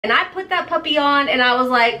And I put that puppy on and I was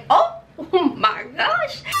like, oh my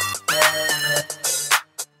gosh.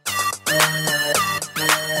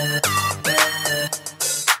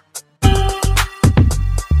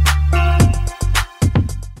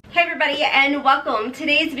 Hey everybody and welcome.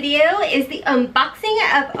 Today's video is the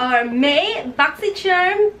unboxing of our May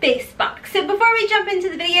Boxycharm Base Box. So before we jump into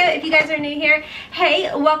the video, if you guys are new here, hey,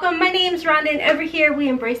 welcome. My name's Rhonda and over here we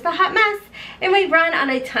embrace the hot mess and we run on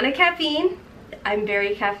a ton of caffeine. I'm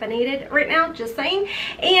very caffeinated right now, just saying.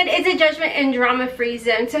 And it's a judgment and drama-free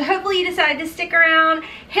zone. So hopefully you decide to stick around,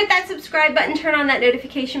 hit that subscribe button, turn on that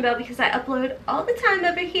notification bell because I upload all the time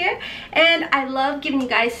over here. And I love giving you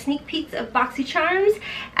guys sneak peeks of Boxycharms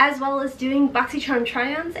as well as doing Boxycharm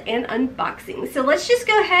try-ons and unboxing. So let's just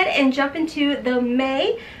go ahead and jump into the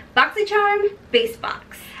May Boxycharm Base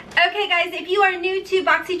Box. Okay guys, if you are new to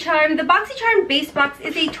Boxycharm, the Boxycharm Base Box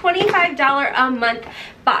is a $25 a month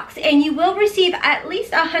box and you will receive at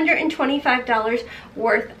least $125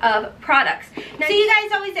 worth of products. Now, so you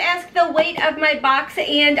guys always ask the weight of my box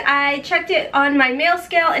and I checked it on my mail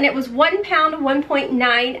scale and it was 1 pound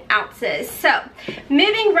 1.9 ounces. So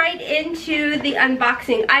moving right into the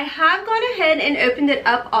unboxing, I have gone ahead and opened it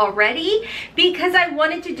up already because I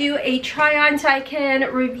wanted to do a try on so I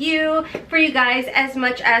can review for you guys as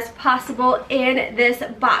much as possible in this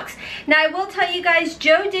box. Now I will tell you guys,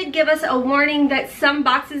 Joe did give us a warning that some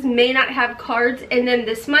boxes may not have cards in them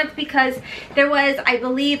this month because there was, I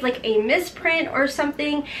believe, like a misprint or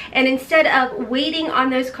something, and instead of waiting on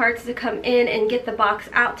those cards to come in and get the box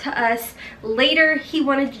out to us later, he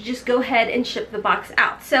wanted to just go ahead and ship the box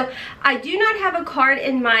out. So I do not have a card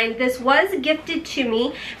in mind. This was gifted to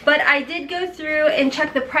me, but I did go through and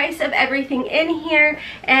check the price of everything in here,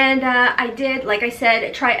 and I did, like I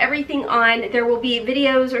said, try everything on. There will be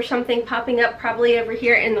videos or something popping up probably over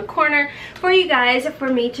here in the corner for you guys,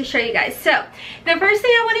 for me to show you guys. So the first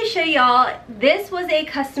thing I want to show y'all, this was a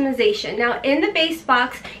customization. Now in the base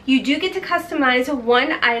box you do get to customize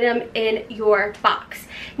one item in your box.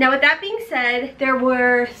 Now with that being said, there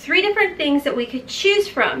were 3 different things that we could choose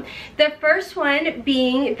from. The first one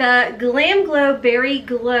being the Glam Glow Berry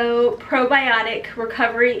Glow Probiotic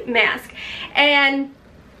Recovery Mask. And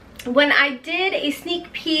when I did a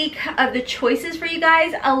sneak peek of the choices for you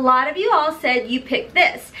guys, a lot of you all said you picked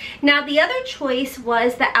this. Now the other choice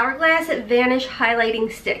was the Hourglass Vanish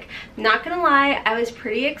Highlighting Stick. Not gonna lie, I was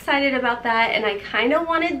pretty excited about that and I kind of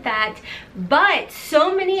wanted that, but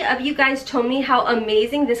so many of you guys told me how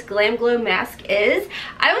amazing this Glam Glow mask is.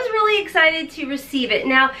 I was really excited to receive it.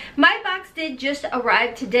 Now my box did just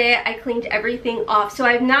arrive today. I cleaned everything off, so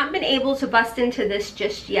I've not been able to bust into this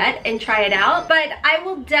just yet and try it out, but I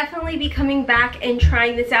will definitely be coming back and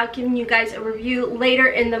trying this out, giving you guys a review later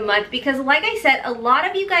in the month, because like I said, a lot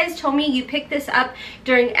of you guys told me you picked this up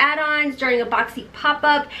during add-ons, during a Boxy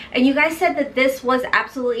pop-up, and you guys said that this was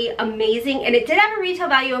absolutely amazing, and it did have a retail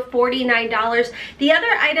value of $49. The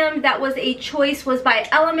other item that was a choice was by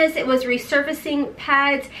Elemis. It was resurfacing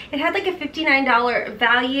pads. It had like a $59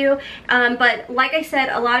 value, but like I said,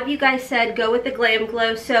 a lot of you guys said go with the Glam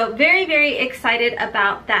Glow, so very, very excited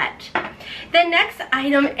about that. The next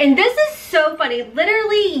item, and this is so funny,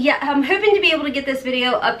 literally, yeah, I'm hoping to be able to get this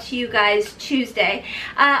video up to you guys Tuesday.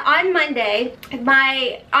 On Monday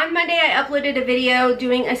I uploaded a video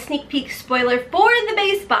doing a sneak peek spoiler for the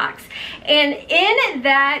base box, and in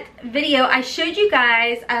that video I showed you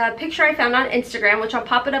guys a picture I found on Instagram, which I'll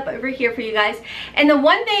pop it up over here for you guys. And the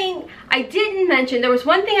one thing I didn't mention, there was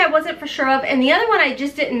one thing I wasn't for sure of, and the other one I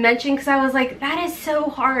just didn't mention because I was like, that is so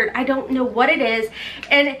hard, I don't know what it is.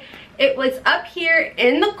 And it was up here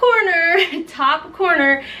in the corner, top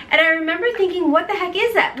corner, and I remember thinking, what the heck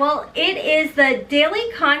is that? Well, it is the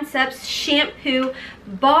Daily Concepts Shampoo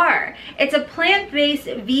Bar. It's a plant-based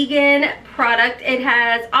vegan product. It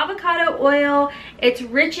has avocado oil, it's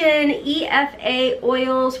rich in EFA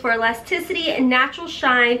oils for elasticity and natural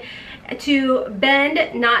shine to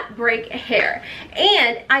bend, not break hair.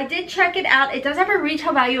 And I did check it out. It does have a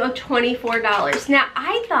retail value of $24. Now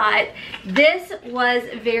I thought this was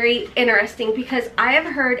very interesting because I have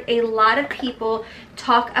heard a lot of people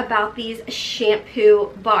talk about these shampoo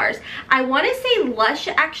bars. I want to say Lush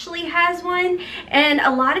actually has one, and a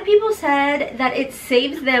lot of people said that it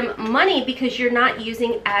saves them money because you're not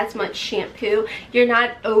using as much shampoo. You're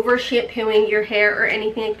not over shampooing your hair or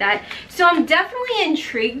anything like that. So I'm definitely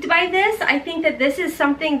intrigued by this. I think that this is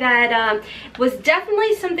something that was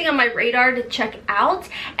definitely something on my radar to check out,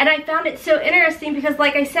 and I found it so interesting because,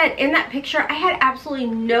 like I said, in that picture I had absolutely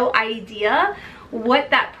no idea what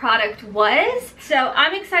that product was. So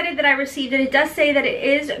I'm excited that I received it. It does say that it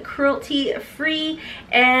is cruelty free,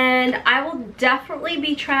 and I will definitely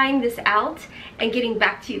be trying this out and getting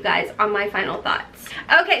back to you guys on my final thoughts.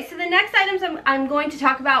 Okay, so the next items I'm going to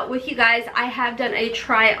talk about with you guys, I have done a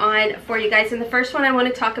try on for you guys, and the first one I want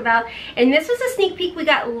to talk about, and this was a sneak peek we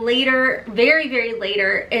got later, very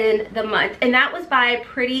later in the month, and that was by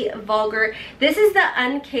Pretty Vulgar. This is the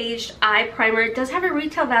Uncaged Eye Primer. It does have a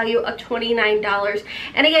retail value of $29,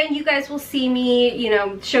 and again, you guys will see me, you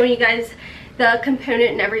know, showing you guys the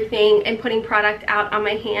component and everything and putting product out on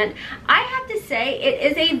my hand. I have to say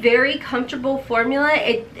it is a very comfortable formula.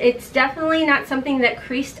 It's definitely not something that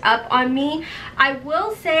creased up on me. I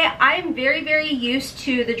will say I'm very used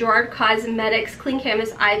to the Gerard Cosmetics Clean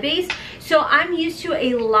Canvas Eye Base, so I'm used to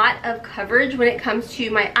a lot of coverage when it comes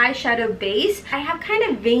to my eyeshadow base. I have kind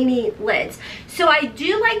of veiny lids, so I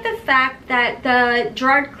do like the fact that the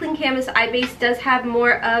Gerard Clean Canvas Eye Base does have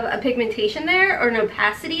more of a pigmentation there, or an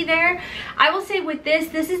opacity there. I will say with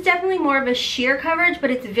this is definitely more of a sheer coverage, but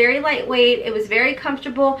it's very lightweight. It was very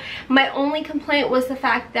comfortable. My only complaint was the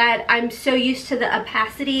fact that I'm so used to the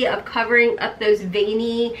opacity of covering up those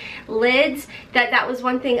veiny lids that was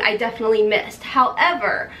one thing I definitely missed.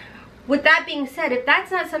 However, with that being said, if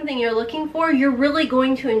that's not something you're looking for, you're really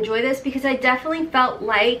going to enjoy this, because I definitely felt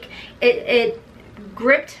like it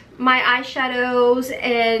gripped my eyeshadows,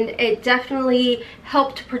 and it definitely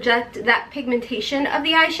helped project that pigmentation of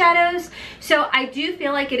the eyeshadows. So I do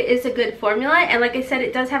feel like it is a good formula, and like I said,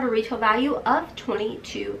 it does have a retail value of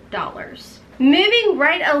 $22. Moving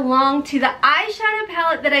right along to the eyeshadow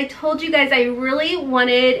palette that I told you guys I really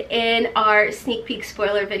wanted in our sneak peek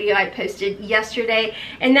spoiler video I posted yesterday,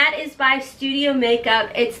 and that is by Studio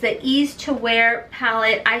Makeup. It's the Ease to Wear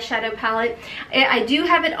palette, eyeshadow palette. I do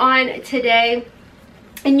have it on today.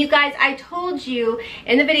 And you guys, I told you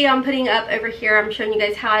in the video I'm putting up over here, I'm showing you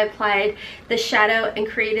guys how I applied the shadow and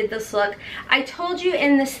created this look. I told you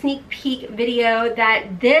in the sneak peek video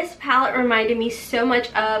that this palette reminded me so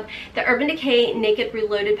much of the Urban Decay Naked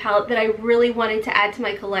Reloaded palette that I really wanted to add to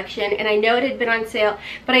my collection. And I know it had been on sale,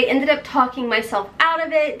 but I ended up talking myself out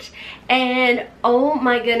of it. And oh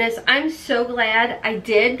my goodness, I'm so glad I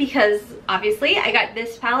did, because obviously I got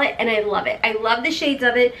this palette and I love it. I love the shades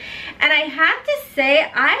of it. And I have to say,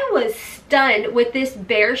 I was stunned with this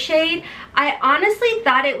Bear shade. I honestly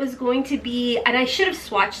thought it was going to be, and I should have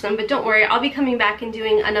swatched them, but don't worry, I'll be coming back and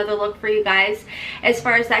doing another look for you guys as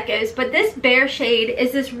far as that goes. But this Bear shade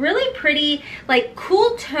is this really pretty, like,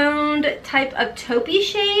 cool toned type of taupey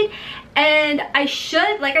shade, and I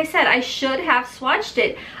should, like I said, I should have swatched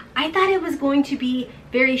it. I thought it was going to be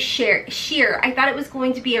very sheer. I thought it was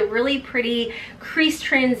going to be a really pretty crease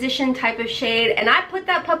transition type of shade, and I put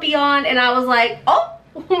that puppy on and I was like, oh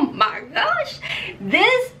my gosh,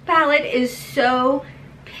 this palette is so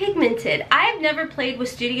pigmented. I've never played with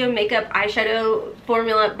Studio Makeup eyeshadow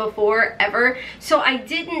formula before, ever, so I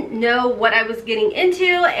didn't know what I was getting into.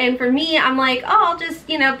 And for me, I'm like, oh, I'll just,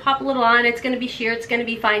 you know, pop a little on, it's gonna be sheer, it's gonna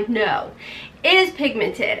be fine. No, it is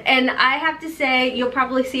pigmented, and I have to say, you'll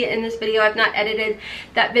probably see it in this video. I've not edited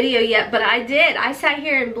that video yet, but I did. I sat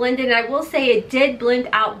here and blended, and I will say it did blend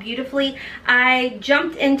out beautifully. I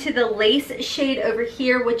jumped into the Lace shade over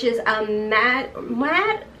here, which is a matte.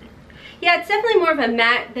 Yeah, it's definitely more of a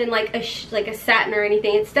matte than like a satin or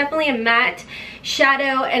anything. It's definitely a matte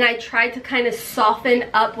shadow, and I tried to kind of soften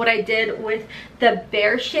up what I did with the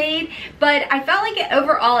Bear shade, but I felt like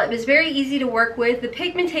overall it was very easy to work with. The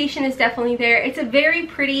pigmentation is definitely there. It's a very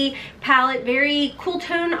pretty palette, very cool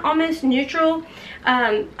tone, almost neutral.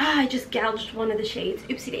 I just gouged one of the shades,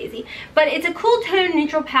 oopsie daisy. But it's a cool tone,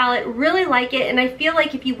 neutral palette, really like it, and I feel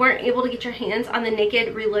like if you weren't able to get your hands on the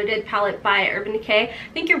Naked Reloaded palette by Urban Decay,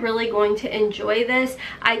 I think you're really going to enjoy this.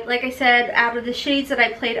 Like I said, out of the shades that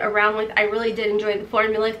I played around with, I really did enjoy the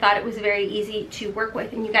formula. Thought it was very easy to work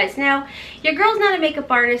with, and you guys know, your girl's not a makeup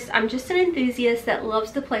artist. I'm just an enthusiast that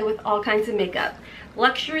loves to play with all kinds of makeup.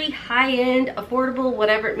 Luxury, high-end, affordable,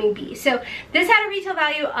 whatever it may be. So this had a retail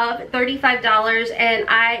value of $35, and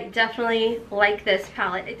I definitely like this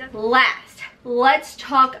palette. Last, let's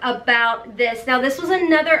talk about this. Now, this was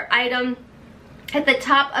another item at the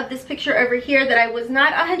top of this picture over here that I was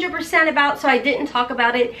not 100% about, so I didn't talk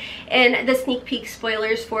about it in the sneak peek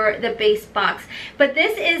spoilers for the base box. But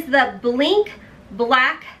this is the Blink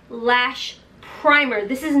Black Lash Primer.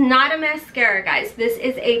 This is not a mascara, guys. This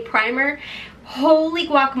is a primer. Holy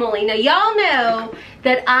guacamole. Now, y'all know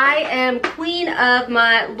that I am queen of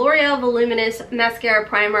my L'Oreal Voluminous Mascara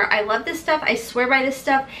Primer. I love this stuff. I swear by this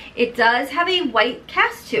stuff. It does have a white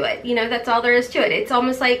cast to it. You know, that's all there is to it. It's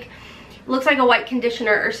almost like looks like a white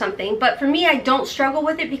conditioner or something. But for me, I don't struggle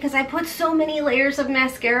with it because I put so many layers of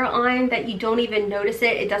mascara on that you don't even notice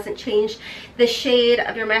it. It doesn't change the shade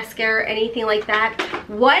of your mascara or anything like that.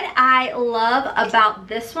 What I love about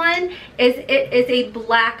this one is it is a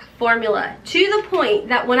black formula, to the point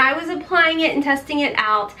that when I was applying it and testing it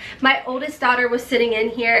out, my oldest daughter was sitting in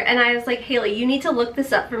here and I was like, Haley, you need to look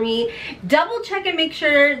this up for me. Double check and make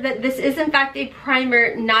sure that this is in fact a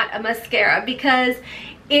primer, not a mascara, because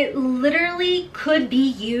it literally could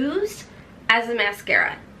be used as a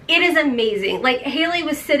mascara. It is amazing. Like, Haley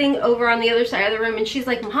was sitting over on the other side of the room and she's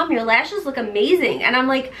like, Mom, your lashes look amazing. And I'm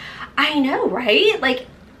like, I know, right? Like,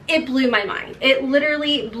 it blew my mind. It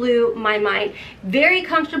literally blew my mind. Very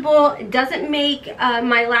comfortable. It doesn't make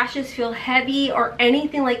my lashes feel heavy or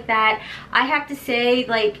anything like that. I have to say,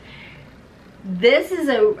 like, this is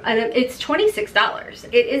it's $26.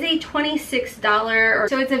 It is a $26,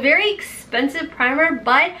 so it's a very expensive primer,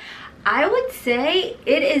 but I would say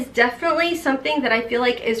it is definitely something that I feel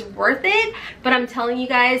like is worth it. But I'm telling you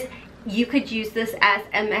guys, you could use this as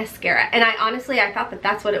a mascara, and I thought that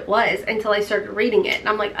that's what it was until I started reading it, and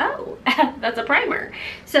I'm like, oh, that's a primer.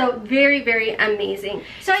 So very, very amazing.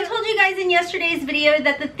 So I told you guys in yesterday's video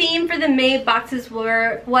that the theme for the May boxes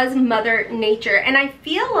was Mother Nature, and I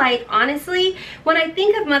feel like, honestly, when I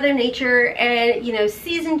think of Mother Nature and, you know,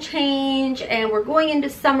 season change and we're going into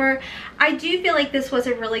summer, I do feel like this was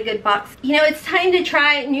a really good box. You know, it's time to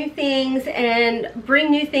try new things and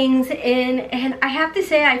bring new things in, and I have to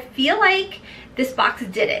say, I feel like this box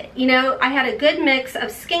did it. You know, I had a good mix of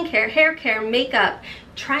skincare, hair care, makeup,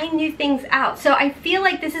 trying new things out. So I feel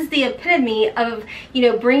like this is the epitome of, you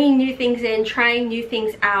know, bringing new things in, trying new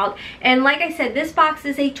things out. And like I said, this box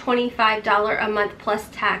is a $25 a month plus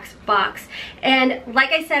tax box. And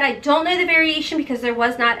like I said, I don't know the variation because there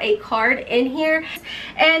was not a card in here.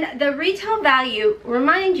 And the retail value,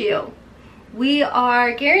 remind you, we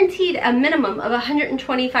are guaranteed a minimum of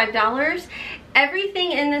 $125.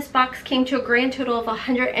 Everything in this box came to a grand total of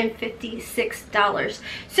 $156.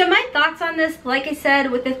 So my thoughts on this, like I said,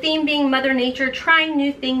 with the theme being Mother Nature, trying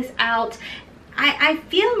new things out, I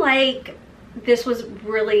feel like this was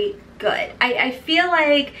really good. I feel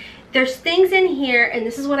like there's things in here, and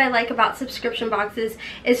this is what I like about subscription boxes,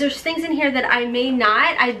 is there's things in here that I've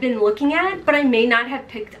been looking at, but I may not have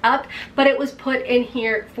picked up, but it was put in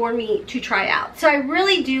here for me to try out. So I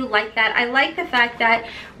really do like that. I like the fact that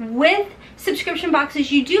with subscription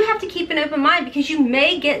boxes, you do have to keep an open mind, because you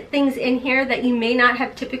may get things in here that you may not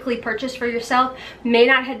have typically purchased for yourself, may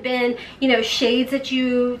not have been, you know, shades that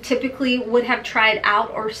you typically would have tried out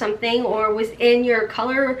or something, or was in your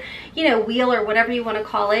color, you know, wheel or whatever you want to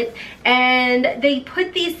call it, and they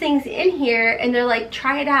put these things in here and they're like,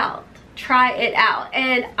 try it out. Try it out,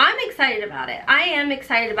 and I'm excited about it. I am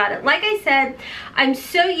excited about it. Like I said, I'm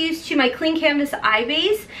so used to my clean canvas eye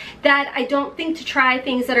base that I don't think to try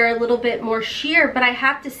things that are a little bit more sheer, but I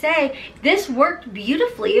have to say this worked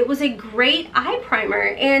beautifully. It was a great eye primer,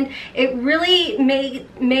 and it really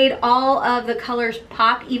made all of the colors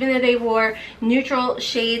pop, even though they wore neutral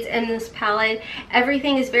shades in this palette.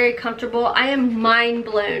 Everything is very comfortable. I am mind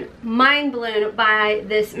blown by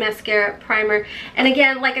this mascara primer. And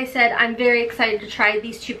again, like I said, I'm very excited to try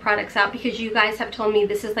these two products out because you guys have told me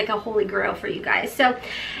this is like a holy grail for you guys. So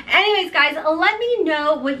anyways, guys, let me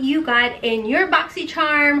know what you got in your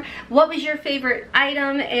Boxycharm. What was your favorite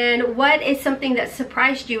item, and what is something that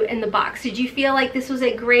surprised you in the box? Did you feel like this was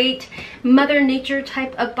a great Mother Nature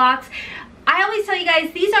type of box? I always tell you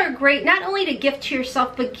guys, these are great not only to gift to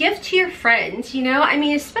yourself, but gift to your friends, you know? I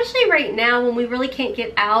mean, especially right now when we really can't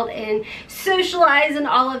get out and socialize and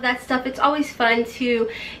all of that stuff, it's always fun to,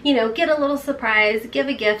 you know, get a little surprise, give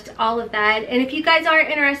a gift, all of that. And if you guys are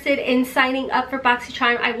interested in signing up for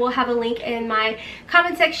Boxycharm, I will have a link in my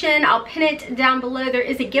comment section. I'll pin it down below. There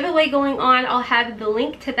is a giveaway going on. I'll have the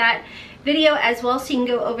link to that video as well, so you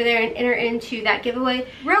can go over there and enter into that giveaway.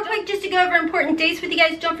 Real quick, just to go over important dates with you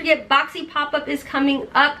guys, don't forget Boxy pop-up is coming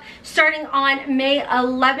up starting on May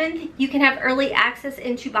 11th. You can have early access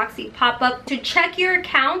into Boxy pop-up. So check your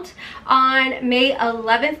account on May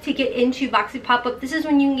 11th to get into Boxy pop-up. This is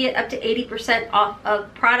when you can get up to 80% off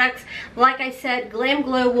of products. Like I said, Glam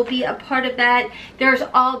Glow will be a part of that. There's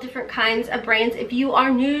all different kinds of brands. If you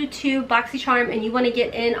are new to Boxycharm and you want to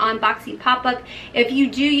get in on Boxy pop-up, if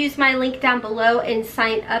you do use my link down below and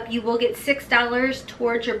sign up, you will get $6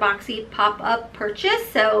 towards your Boxy pop-up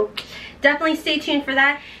purchase. So definitely stay tuned for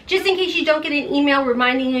that. Just in case you don't get an email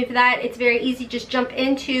reminding you of that, it's very easy. Just jump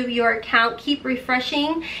into your account, keep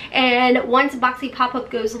refreshing, and once Boxy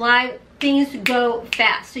pop-up goes live, things go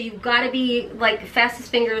fast. So you've got to be like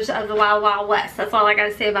fastest fingers of the Wild Wild West. That's all I got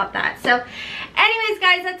to say about that. So anyways,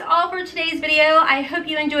 guys, that's all for today's video. I hope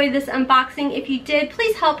you enjoyed this unboxing. If you did,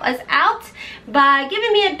 please help us out by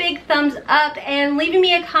giving me a big thumbs up and leaving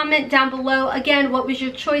me a comment down below. Again, what was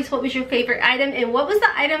your choice? What was your favorite item? And what was the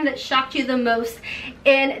item that shocked you the most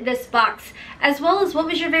in this box? As well as what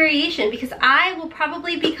was your variation, because I will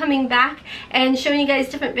probably be coming back and showing you guys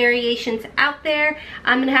different variations out there.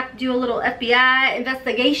 I'm gonna have to do a little FBI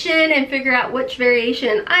investigation and figure out which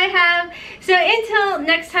variation I have. So until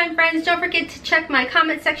next time, friends, don't forget to check my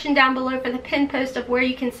comment section down below for the pinned post of where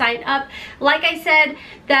you can sign up. Like I said,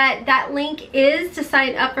 that link is to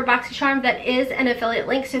sign up for Boxycharm. That is an affiliate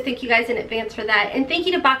link, so thank you guys in advance for that. And thank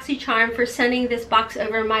you to Boxycharm for sending this box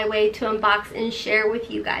over my way to unbox and share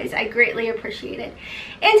with you guys. I greatly appreciate it.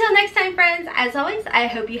 Until next time, friends, as always, I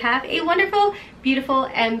hope you have a wonderful, beautiful,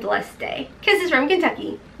 and blessed day. Kisses from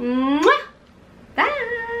Kentucky. Mwah!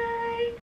 Bye!